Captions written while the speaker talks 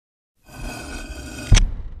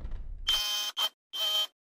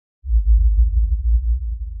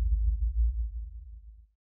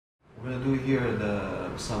We're gonna do here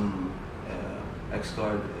some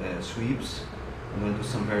X-guard sweeps. I'm gonna do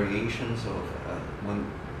some variations of when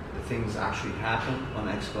the things actually happen on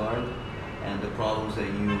X-guard and the problems that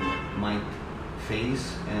you might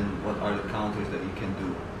face and what are the counters that you can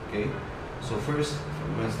do. Okay. So first,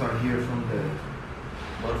 I'm gonna start here from the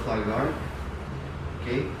butterfly guard.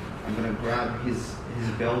 Okay. I'm gonna grab his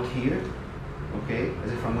belt here. Okay,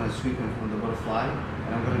 as if I'm gonna sweep him from the butterfly,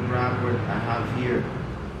 and I'm gonna grab where I have here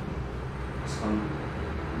some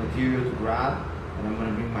material to grab, and I'm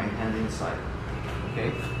gonna bring my hand inside.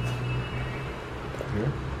 Okay,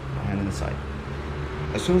 here, my hand inside.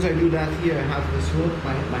 As soon as I do that here, I have this hook.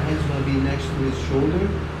 My hand's gonna be next to his shoulder.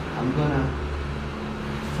 I'm gonna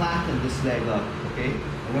flatten this leg up. Okay,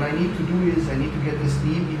 and what I need to do is I need to get this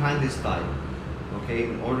knee behind this thigh. Okay,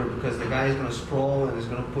 in order, because the guy is gonna sprawl and is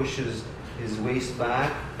gonna push his waist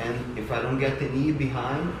back, and if I don't get the knee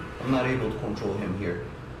behind, I'm not able to control him here.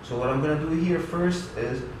 So what I'm going to do here first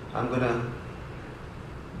is I'm going to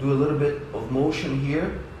do a little bit of motion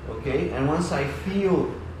here, okay? And once I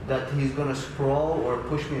feel that he's going to sprawl or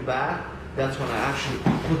push me back, that's when I actually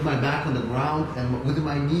put my back on the ground, and with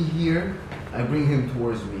my knee here, I bring him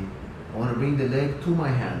towards me. I want to bring the leg to my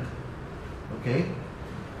hand, okay?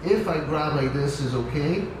 If I grab like this is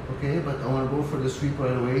okay, but I want to go for the sweep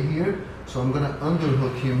right away here. So I'm going to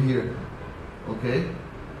underhook him here, okay?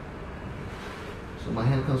 So my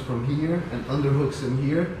hand comes from here and underhooks him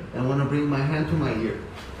here, and I want to bring my hand to my ear,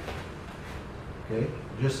 okay?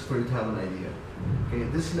 Just for you to have an idea. Okay,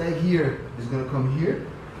 this leg here is going to come here,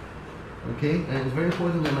 okay? And it's very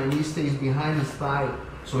important that my knee stays behind his thigh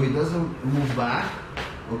so he doesn't move back,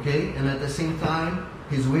 okay? And at the same time,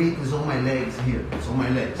 his weight is on my legs here. It's on my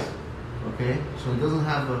legs, okay? So he doesn't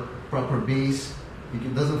have a proper base. He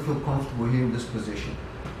doesn't feel comfortable here in this position,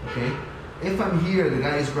 okay? If I'm here, the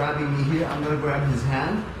guy is grabbing me here, I'm gonna grab his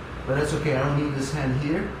hand, but that's okay, I don't need this hand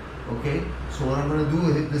here, okay? So what I'm gonna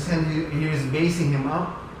do, this hand here is basing him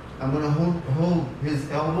up. I'm gonna hold his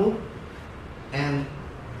elbow and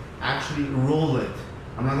actually roll it.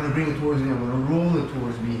 I'm not gonna bring it towards me, I'm gonna roll it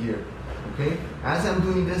towards me here, okay? As I'm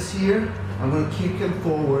doing this here, I'm gonna kick him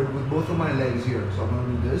forward with both of my legs here. So I'm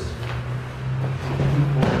gonna do this.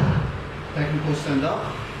 Technical stand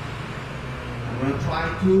up. I'm going to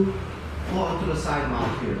try to pull onto the side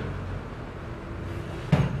mount here.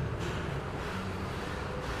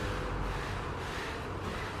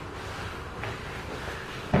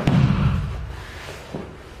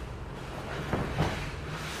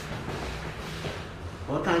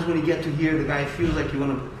 A lot of times when you get to here, the guy feels like you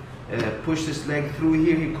want to push this leg through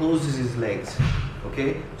here, he closes his legs.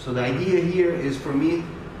 Okay? So the idea here is for me,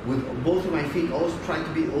 with both of my feet, always try to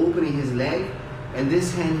be opening his leg, and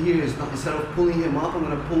this hand here is not, instead of pulling him up, I'm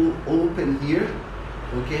going to pull open here,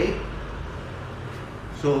 okay?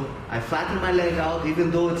 So I flatten my leg out, even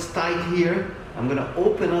though it's tight here, I'm going to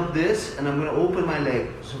open up this, and I'm going to open my leg.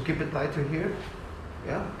 So keep it tighter here,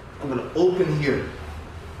 yeah? I'm going to open here.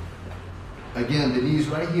 Again, the knee is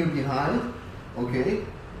right here behind, okay?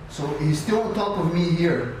 So he's still on top of me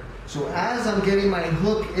here. So as I'm getting my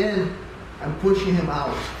hook in, I'm pushing him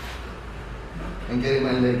out and getting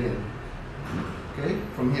my leg in. Okay?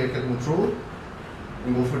 From here I can control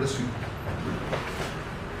and go for the sweep.